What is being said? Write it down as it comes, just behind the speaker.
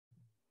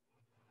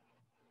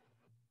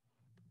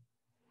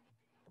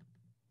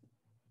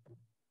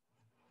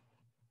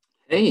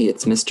Hey,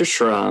 it's Mr.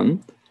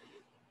 Shrum,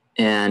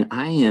 and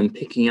I am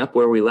picking up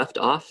where we left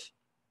off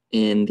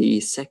in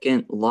the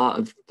second law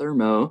of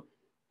Thermo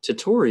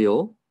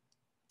tutorial,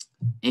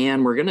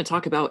 and we're going to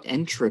talk about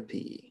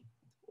entropy,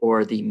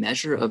 or the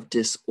measure of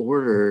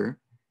disorder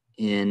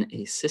in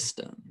a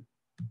system.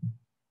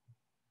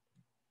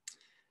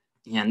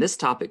 And this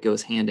topic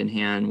goes hand in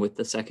hand with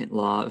the second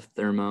law of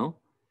Thermo,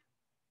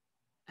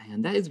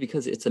 and that is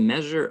because it's a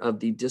measure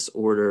of the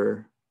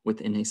disorder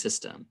within a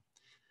system.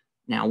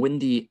 Now, when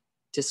the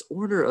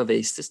disorder of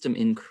a system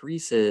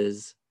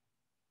increases,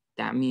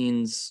 that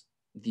means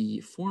the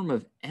form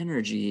of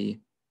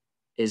energy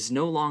is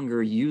no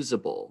longer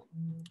usable,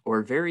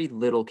 or very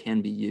little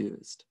can be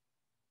used.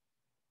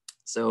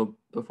 So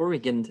before we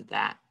get into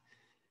that,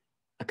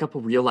 a couple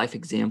real life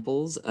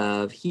examples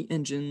of heat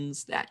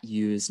engines that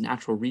use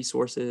natural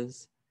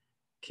resources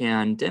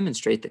can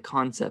demonstrate the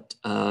concept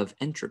of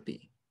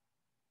entropy.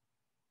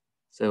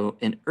 So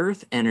an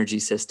Earth energy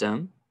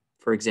system,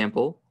 for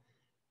example,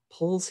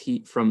 pulls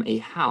heat from a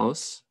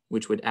house,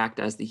 which would act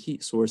as the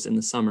heat source in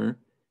the summer,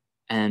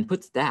 and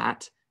puts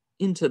that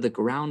into the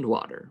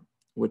groundwater,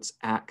 which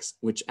acts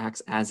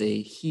as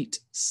a heat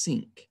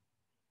sink.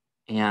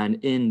 And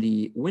in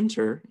the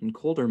winter, in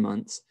colder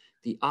months,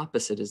 the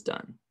opposite is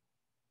done.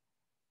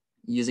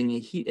 Using a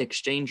heat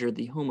exchanger,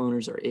 the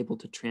homeowners are able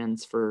to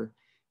transfer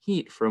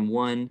heat from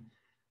one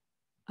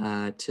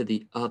to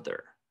the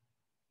other.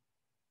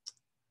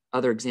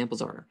 Other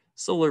examples are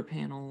solar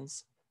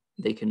panels.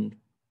 They can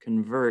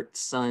convert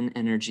sun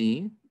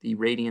energy, the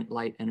radiant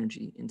light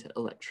energy, into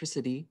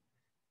electricity.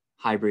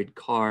 Hybrid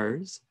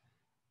cars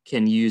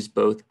can use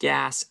both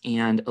gas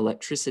and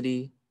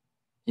electricity.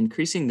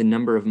 Increasing the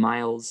number of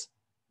miles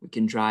we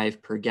can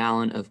drive per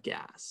gallon of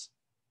gas.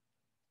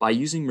 By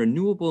using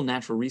renewable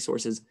natural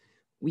resources,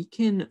 we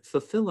can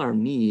fulfill our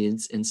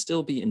needs and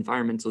still be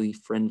environmentally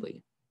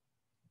friendly,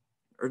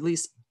 or at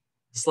least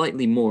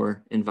slightly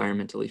more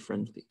environmentally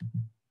friendly.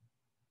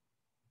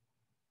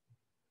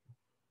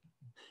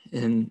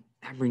 And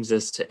that brings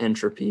us to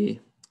entropy.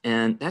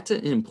 And that's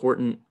an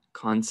important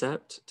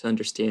concept to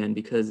understand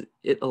because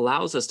it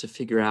allows us to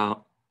figure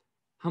out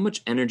how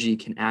much energy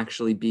can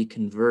actually be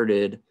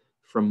converted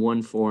from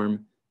one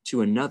form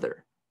to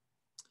another.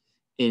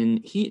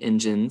 In heat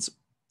engines,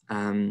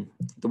 the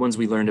ones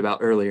we learned about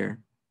earlier,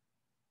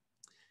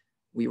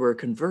 we were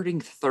converting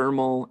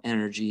thermal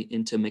energy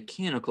into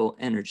mechanical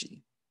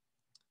energy.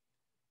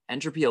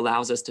 Entropy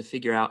allows us to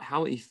figure out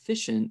how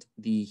efficient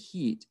the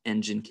heat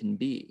engine can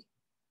be.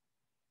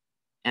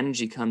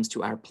 Energy comes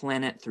to our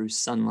planet through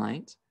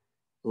sunlight.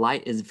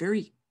 Light is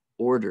very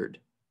ordered.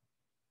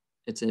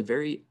 It's a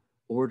very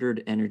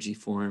ordered energy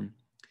form.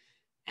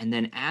 And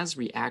then as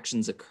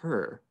reactions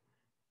occur,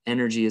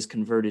 energy is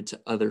converted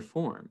to other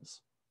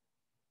forms.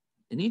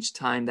 And each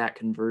time that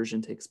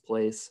conversion takes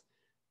place,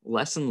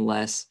 less and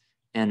less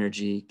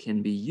energy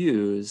can be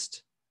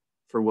used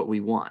for what we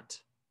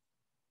want.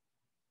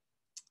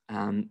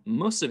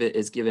 Most of it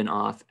is given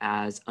off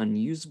as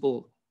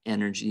unusable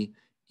energy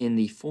in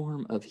the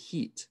form of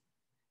heat.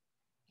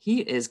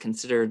 Heat is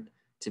considered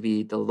to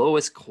be the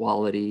lowest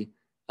quality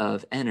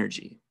of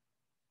energy.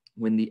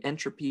 When the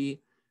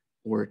entropy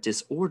or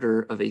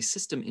disorder of a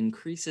system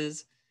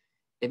increases,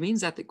 it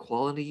means that the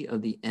quality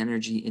of the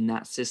energy in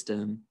that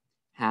system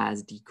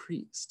has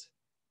decreased.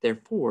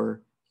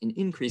 Therefore, an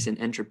increase in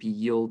entropy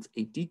yields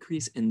a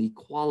decrease in the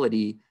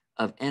quality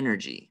of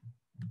energy.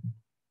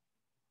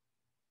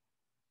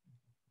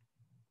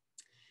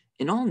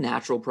 In all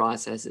natural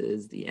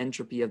processes, the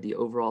entropy of the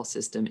overall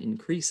system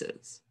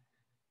increases.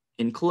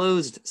 In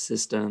closed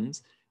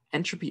systems,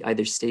 entropy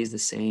either stays the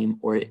same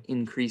or it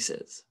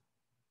increases.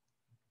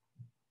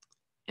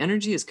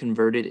 Energy is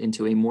converted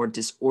into a more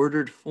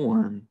disordered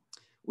form,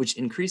 which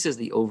increases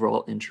the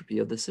overall entropy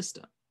of the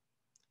system.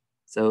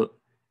 So,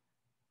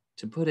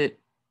 to put it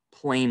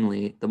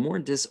plainly, the more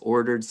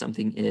disordered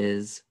something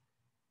is,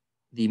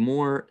 the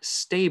more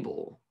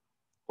stable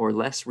or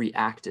less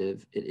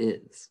reactive it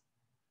is.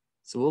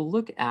 So we'll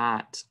look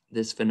at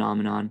this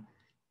phenomenon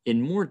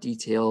in more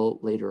detail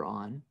later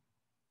on.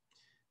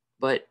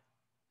 But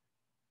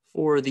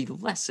for the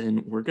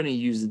lesson, we're going to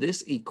use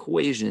this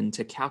equation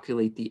to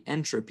calculate the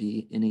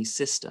entropy in a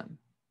system.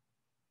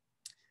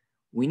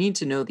 We need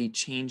to know the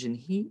change in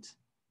heat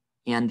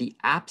and the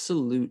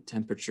absolute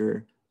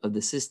temperature of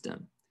the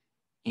system.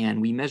 And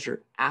we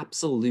measure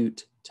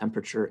absolute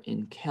temperature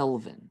in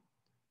Kelvin.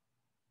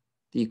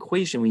 The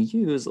equation we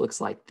use looks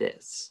like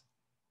this.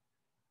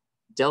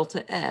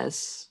 Delta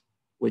S,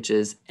 which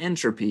is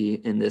entropy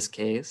in this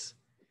case,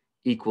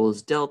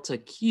 equals delta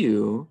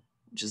Q,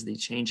 which is the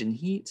change in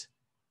heat,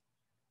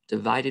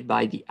 divided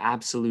by the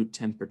absolute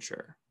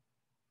temperature.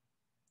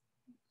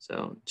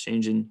 So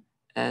change in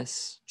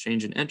S,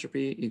 change in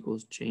entropy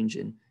equals change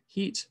in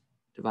heat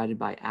divided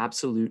by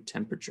absolute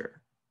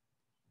temperature.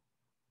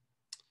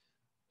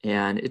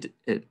 And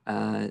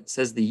it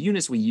says the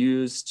units we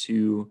use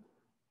to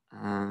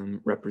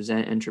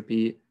represent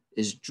entropy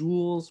is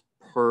joules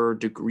per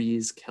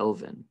degrees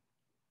Kelvin.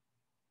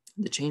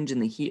 The change in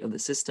the heat of the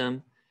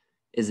system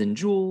is in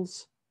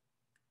joules,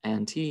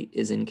 and T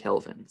is in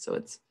Kelvin. So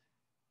it's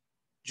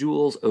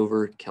joules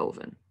over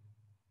Kelvin.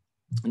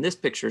 And this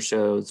picture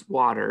shows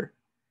water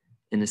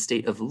in a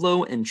state of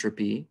low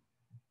entropy.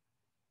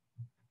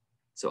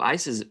 So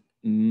ice is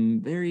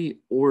very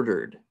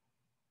ordered.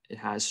 It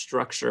has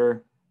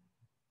structure,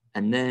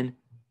 and then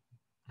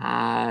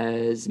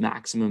as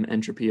maximum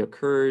entropy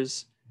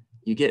occurs,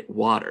 you get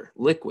water,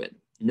 liquid,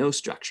 no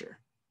structure.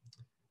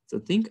 So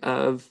think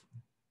of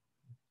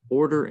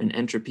order and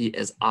entropy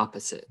as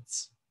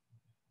opposites.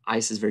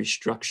 Ice is very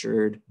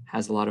structured,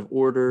 has a lot of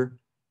order,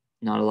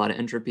 not a lot of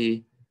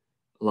entropy.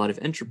 A lot of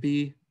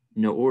entropy,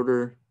 no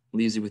order,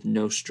 leaves you with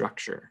no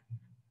structure.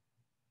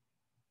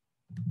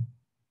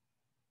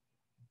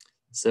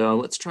 So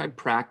let's try to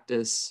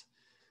practice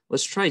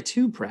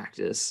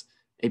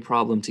a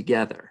problem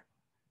together.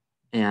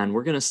 And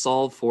we're going to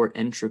solve for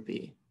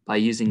entropy by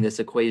using this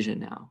equation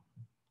now.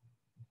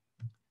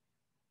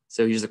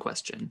 So here's the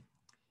question.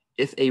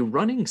 If a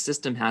running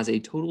system has a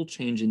total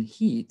change in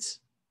heat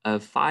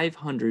of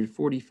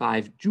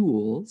 545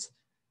 joules,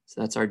 so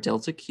that's our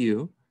delta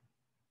Q,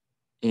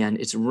 and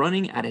it's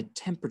running at a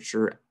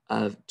temperature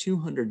of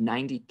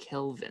 290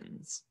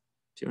 kelvins,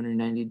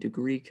 290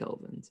 degree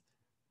kelvins.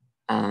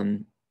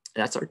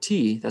 That's our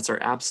T, that's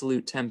our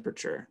absolute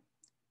temperature.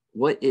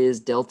 What is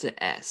delta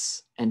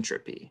S,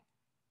 entropy?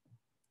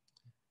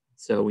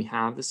 So we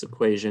have this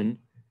equation,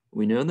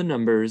 we know the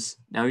numbers,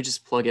 now we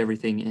just plug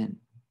everything in.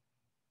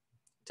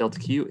 Delta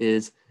Q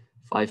is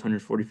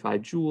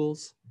 545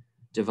 joules,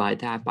 divide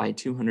that by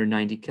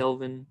 290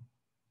 Kelvin,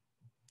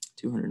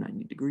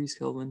 290 degrees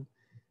Kelvin,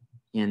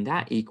 and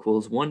that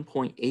equals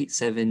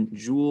 1.87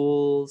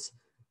 joules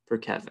per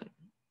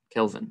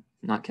Kelvin,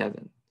 not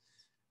Kevin,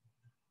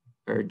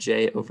 or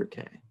J over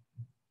K.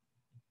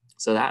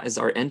 So that is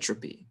our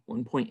entropy,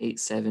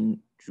 1.87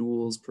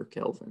 joules per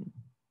Kelvin.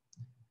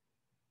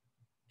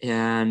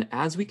 And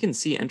as we can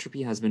see,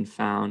 entropy has been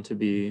found to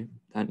be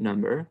that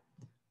number.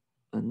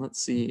 And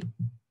let's see.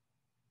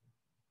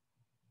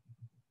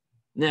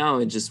 Now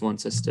it just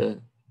wants us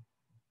to,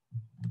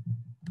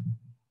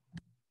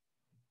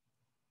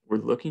 we're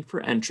looking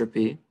for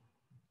entropy.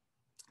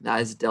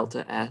 That is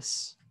delta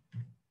S.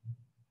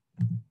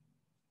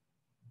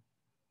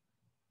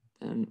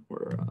 Then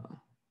we're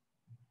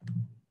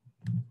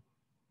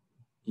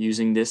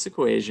using this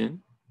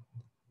equation.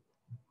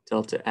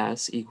 Delta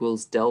S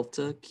equals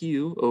delta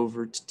Q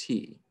over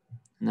T.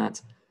 And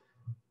that's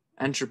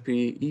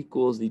entropy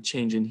equals the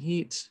change in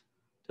heat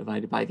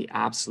divided by the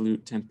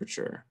absolute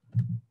temperature.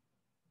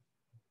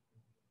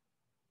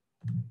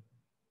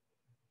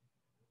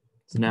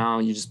 So now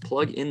you just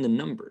plug in the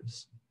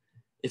numbers.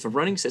 If a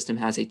running system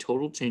has a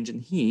total change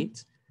in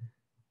heat,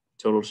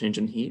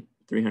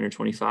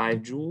 325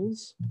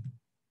 joules.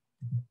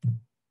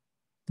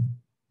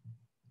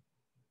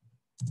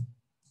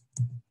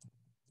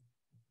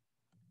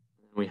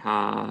 We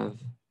have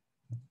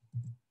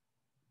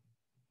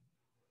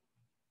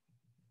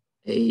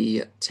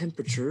a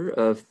temperature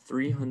of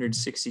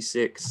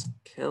 366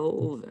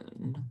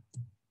 Kelvin.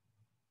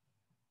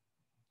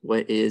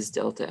 What is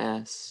delta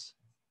S?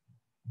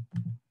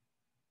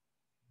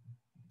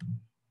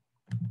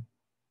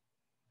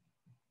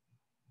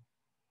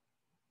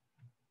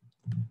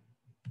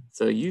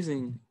 So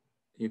using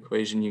the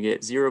equation, you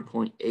get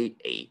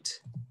 0.88.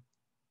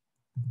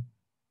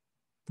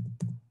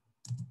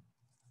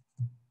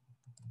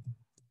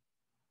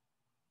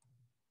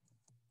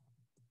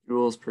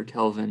 Joules per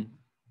Kelvin.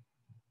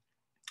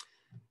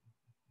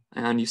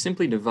 And you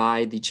simply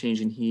divide the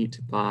change in heat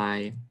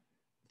by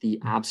the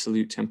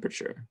absolute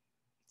temperature.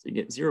 So you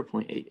get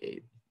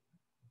 0.88.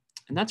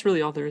 And that's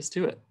really all there is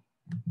to it.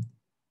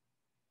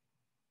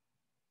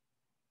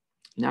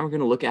 Now we're going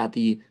to look at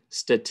the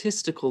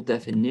statistical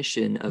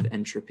definition of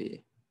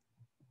entropy.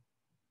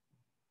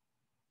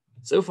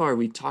 So far,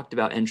 we've talked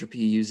about entropy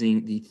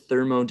using the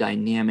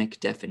thermodynamic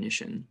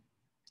definition.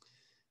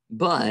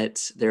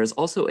 But there's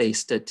also a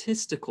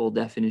statistical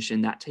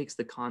definition that takes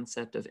the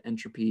concept of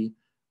entropy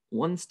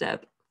one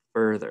step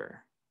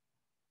further.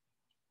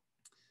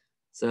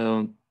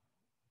 So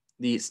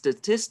the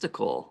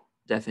statistical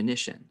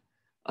definition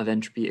of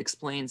entropy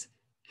explains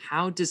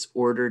how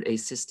disordered a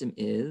system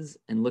is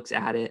and looks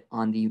at it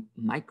on the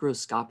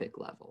microscopic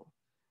level.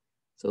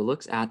 So it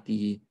looks at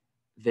the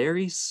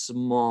very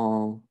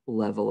small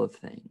level of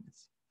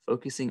things,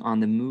 focusing on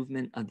the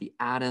movement of the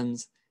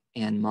atoms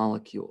and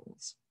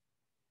molecules.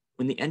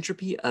 When the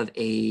entropy of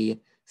a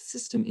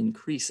system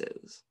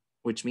increases,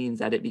 which means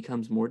that it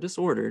becomes more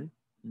disordered,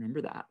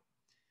 remember that,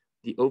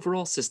 the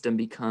overall system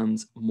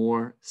becomes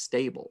more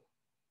stable.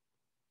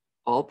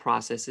 All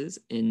processes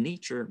in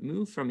nature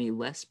move from a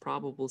less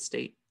probable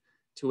state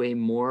to a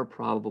more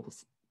probable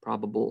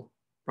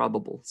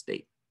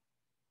state.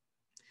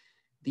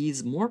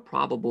 These more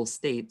probable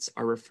states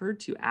are referred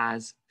to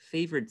as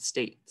favored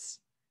states,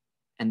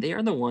 and they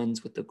are the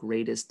ones with the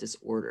greatest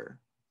disorder.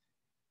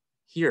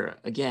 Here,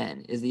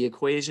 again, is the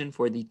equation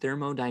for the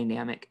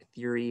thermodynamic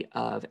theory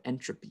of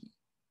entropy.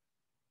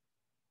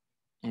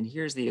 And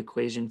here's the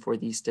equation for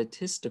the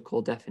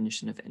statistical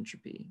definition of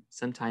entropy,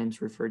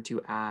 sometimes referred to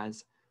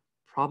as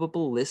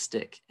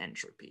probabilistic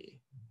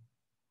entropy.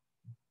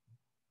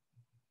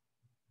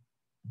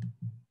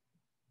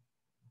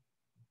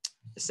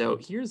 So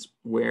here's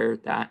where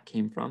that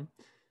came from.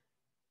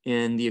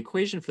 In the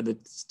equation for the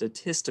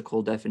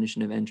statistical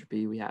definition of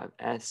entropy, we have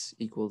S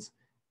equals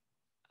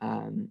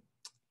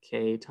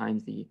K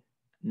times the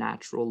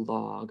natural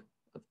log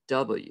of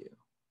W.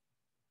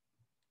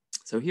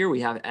 So here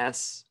we have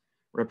S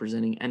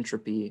representing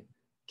entropy.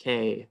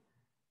 K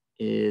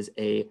is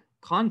a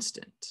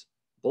constant,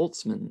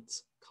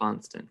 Boltzmann's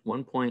constant,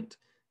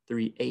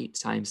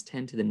 1.38 times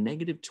 10 to the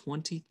negative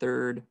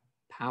 23rd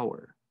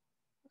power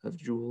of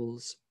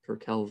joules per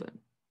Kelvin.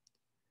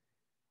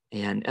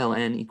 And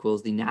ln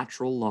equals the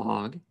natural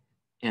log,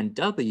 and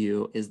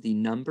W is the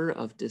number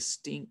of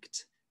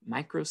distinct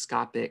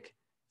microscopic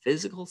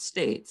physical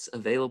states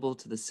available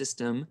to the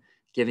system,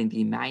 giving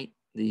the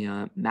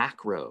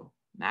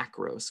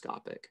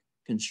macroscopic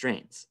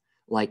constraints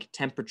like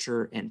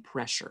temperature and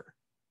pressure.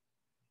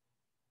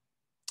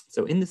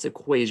 So in this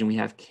equation, we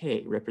have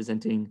K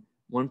representing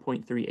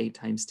 1.38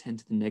 times 10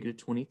 to the negative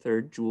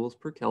 23rd joules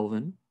per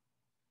Kelvin.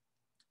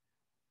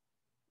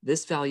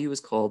 This value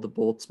is called the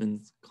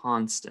Boltzmann's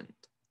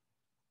constant,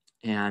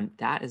 and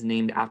that is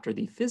named after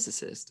the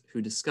physicist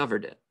who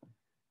discovered it.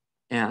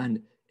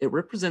 And it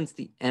represents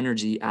the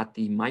energy at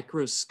the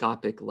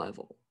microscopic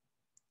level.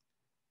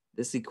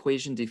 This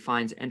equation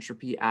defines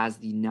entropy as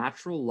the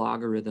natural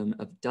logarithm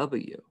of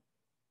W.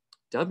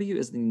 W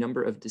is the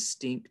number of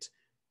distinct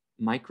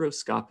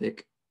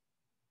microscopic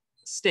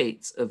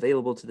states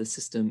available to the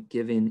system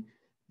given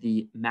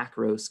the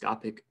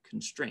macroscopic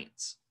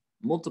constraints,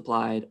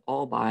 multiplied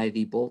all by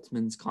the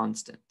Boltzmann's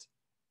constant.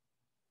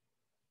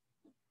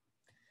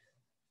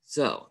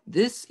 So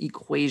this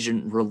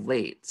equation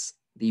relates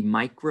the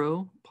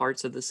micro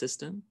parts of the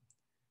system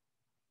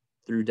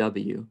through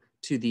W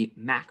to the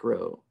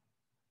macro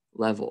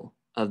level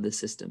of the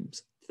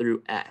systems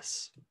through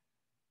S.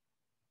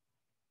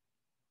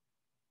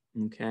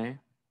 Okay.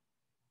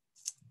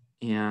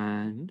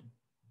 And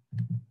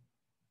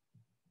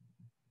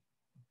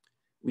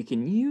we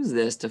can use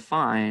this to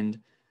find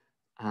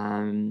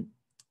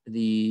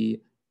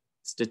the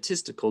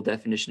statistical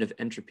definition of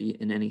entropy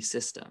in any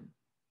system.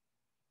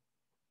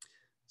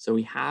 So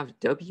we have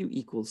W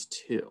equals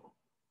 2.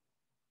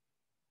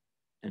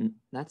 And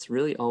that's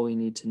really all we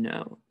need to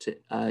know to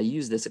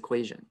use this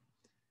equation.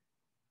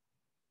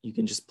 You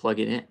can just plug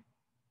it in,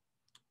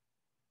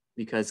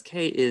 because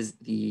K is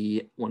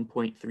the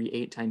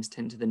 1.38 times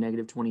 10 to the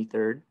negative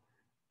 23rd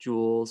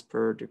joules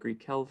per degree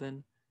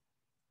Kelvin.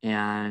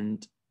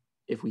 And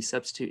if we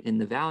substitute in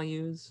the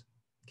values,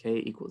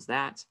 K equals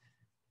that.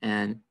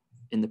 And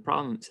in the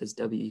problem, it says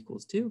W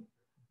equals 2.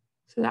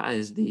 So that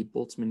is the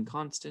Boltzmann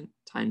constant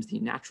times the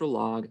natural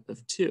log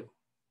of 2.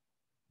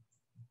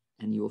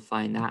 And you will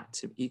find that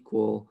to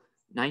equal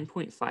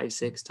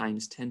 9.56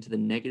 times 10 to the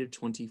negative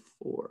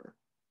 24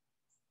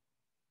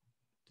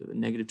 to the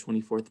negative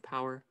 24th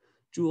power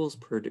joules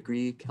per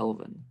degree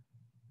Kelvin.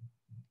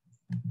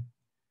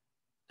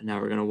 And now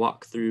we're going to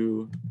walk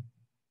through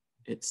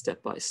it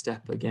step by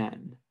step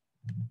again.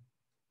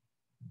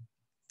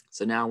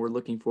 So now we're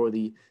looking for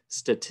the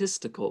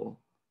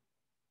statistical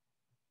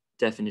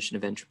definition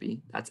of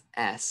entropy. That's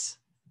S.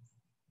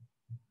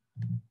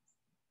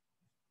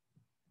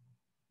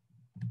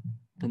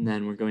 And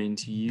then we're going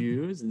to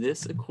use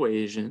this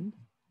equation.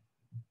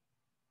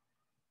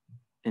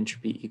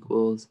 Entropy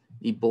equals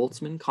the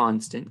Boltzmann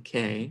constant,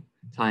 K,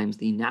 times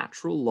the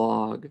natural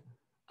log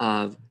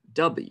of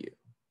W.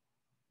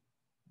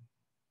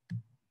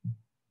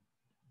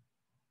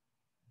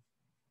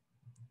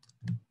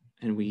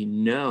 And we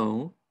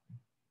know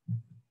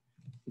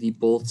the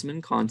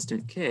Boltzmann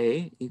constant,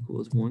 K,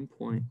 equals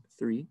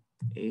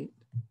 1.38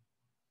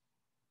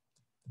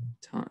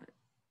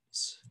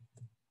 times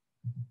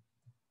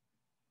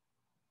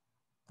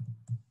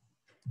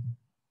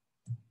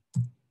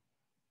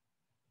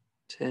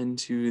 10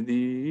 to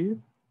the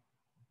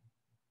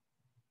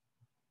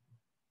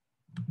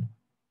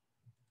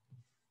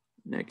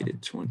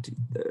negative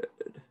 23rd.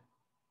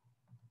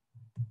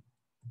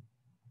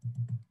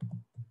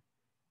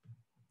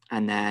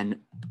 And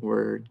then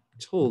we're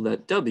told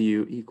that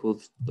W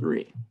equals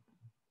 3.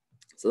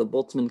 So the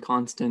Boltzmann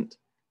constant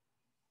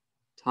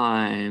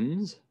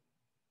times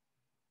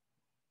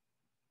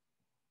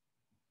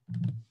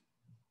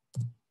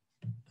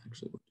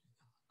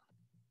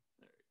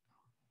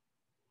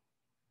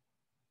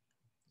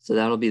so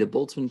that'll be the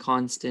Boltzmann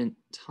constant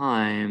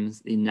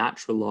times the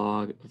natural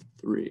log of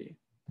 3.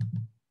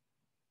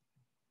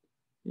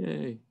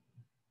 Yay.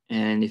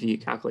 And if you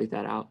calculate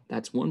that out,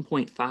 that's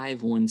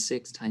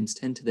 1.516 times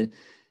 10 to the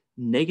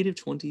negative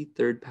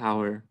 23rd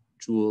power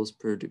joules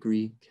per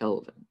degree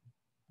Kelvin.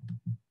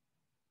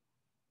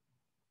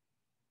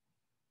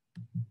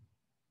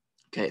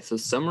 Okay, so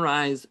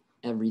summarize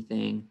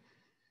everything.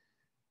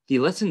 The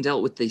lesson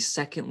dealt with the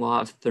second law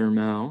of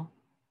Thermo,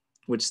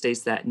 which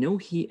states that no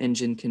heat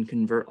engine can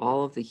convert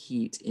all of the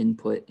heat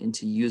input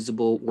into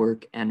usable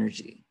work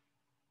energy.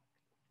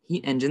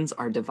 Heat engines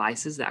are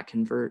devices that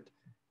convert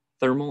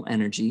thermal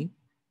energy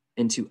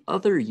into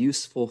other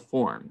useful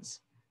forms,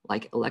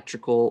 like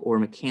electrical or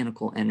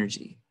mechanical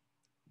energy.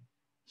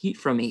 Heat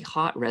from a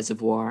hot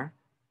reservoir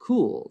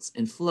cools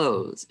and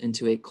flows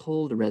into a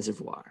cold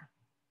reservoir.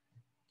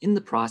 In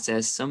the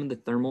process, some of the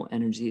thermal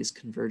energy is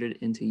converted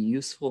into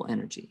useful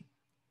energy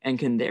and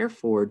can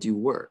therefore do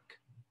work.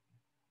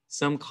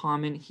 Some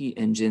common heat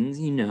engines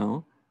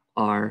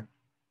are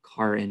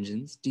car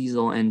engines,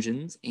 diesel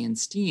engines, and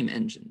steam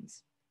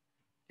engines.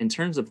 In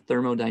terms of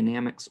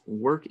thermodynamics,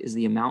 work is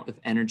the amount of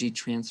energy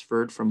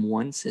transferred from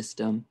one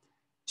system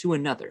to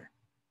another.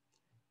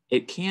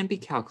 It can be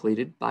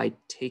calculated by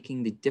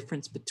taking the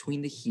difference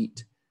between the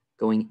heat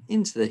going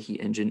into the heat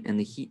engine and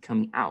the heat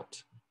coming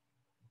out.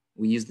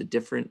 We use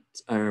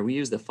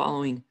the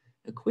following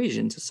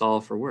equation to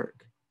solve for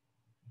work.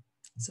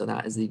 So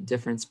that is the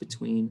difference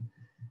between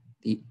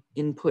the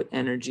input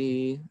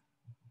energy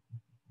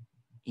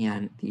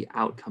and the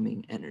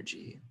outcoming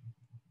energy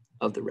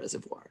of the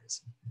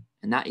reservoirs.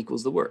 And that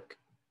equals the work.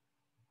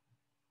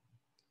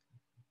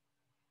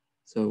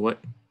 So what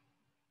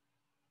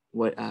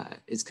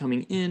is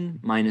coming in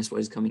minus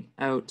what is coming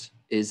out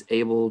is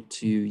able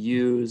to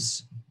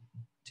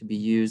be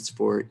used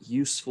for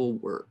useful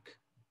work.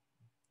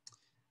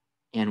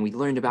 And we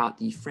learned about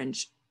the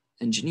French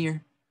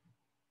engineer,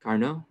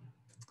 Carnot.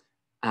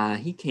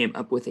 He came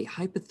up with a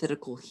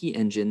hypothetical heat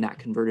engine that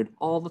converted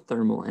all the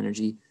thermal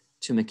energy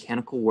to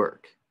mechanical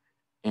work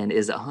and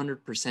is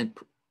 100%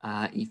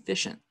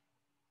 efficient.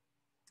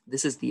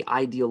 This is the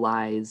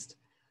idealized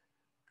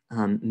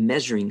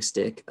measuring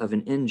stick of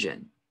an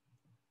engine.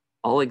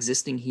 All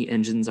existing heat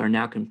engines are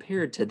now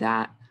compared to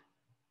that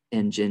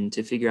engine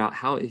to figure out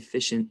how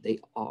efficient they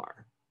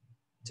are.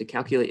 To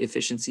calculate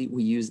efficiency,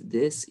 we use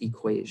this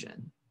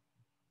equation.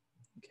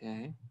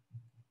 Okay.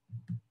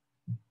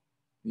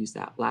 We used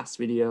that last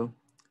video.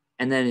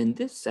 And then in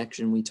this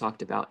section, we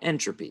talked about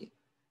entropy.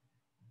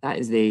 That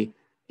is a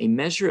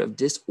measure of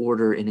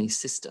disorder in a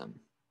system.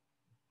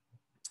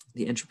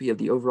 The entropy of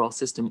the overall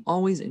system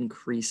always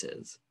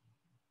increases.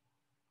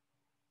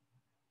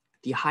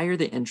 The higher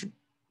the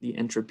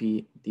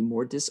entropy, the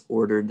more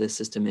disordered the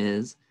system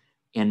is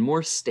and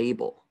more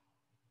stable.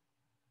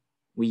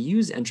 We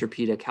use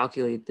entropy to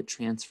calculate the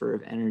transfer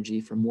of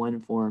energy from one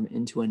form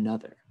into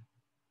another.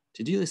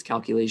 To do this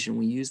calculation,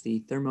 we use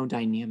the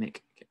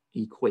thermodynamic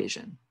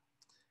equation.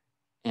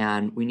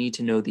 And we need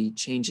to know the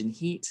change in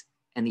heat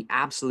and the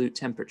absolute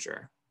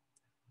temperature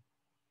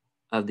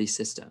of the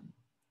system.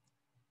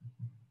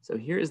 So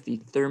here is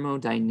the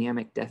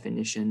thermodynamic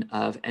definition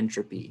of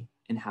entropy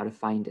and how to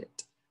find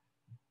it.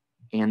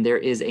 And there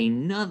is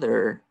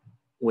another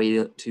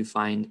way to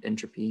find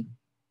entropy.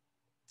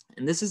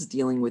 And this is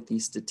dealing with the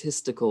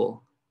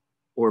statistical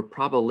or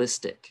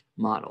probabilistic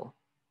model.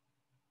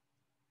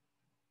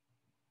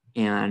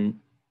 And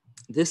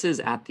this is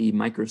at the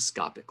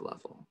microscopic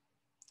level.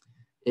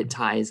 It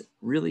ties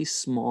really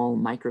small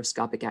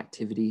microscopic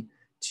activity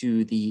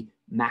to the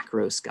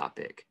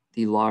macroscopic,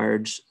 the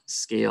large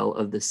scale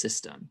of the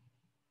system.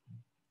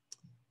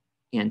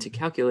 And to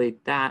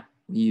calculate that,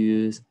 we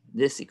use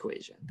this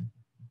equation.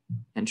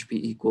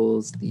 Entropy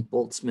equals the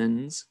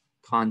Boltzmann's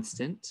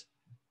constant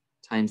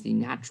times the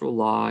natural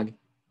log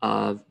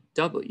of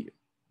W.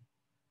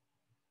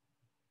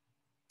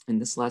 In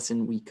this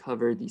lesson, we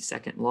covered the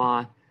second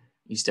law.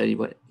 You studied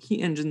what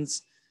heat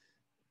engines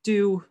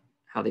do,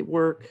 how they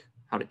work,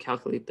 how to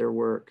calculate their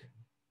work,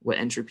 what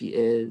entropy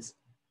is,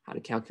 how to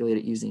calculate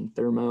it using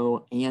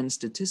thermo and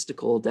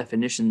statistical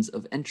definitions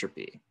of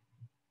entropy.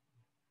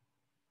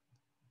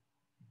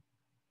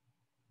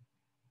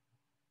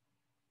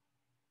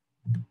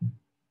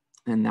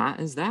 And that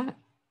is that.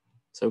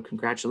 So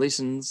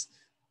congratulations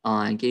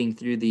on getting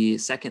through the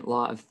second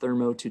law of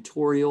thermo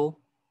tutorial,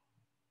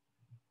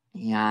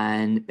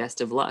 and best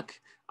of luck.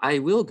 I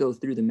will go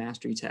through the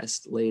mastery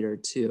test later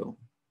too.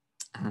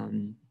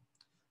 And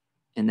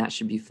that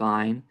should be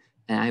fine.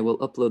 And I will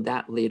upload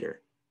that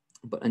later.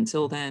 But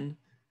until then,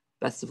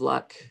 best of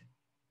luck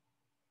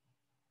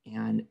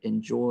and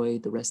enjoy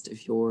the rest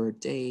of your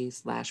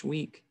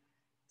day/week.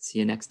 See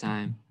you next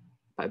time.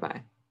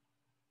 Bye-bye.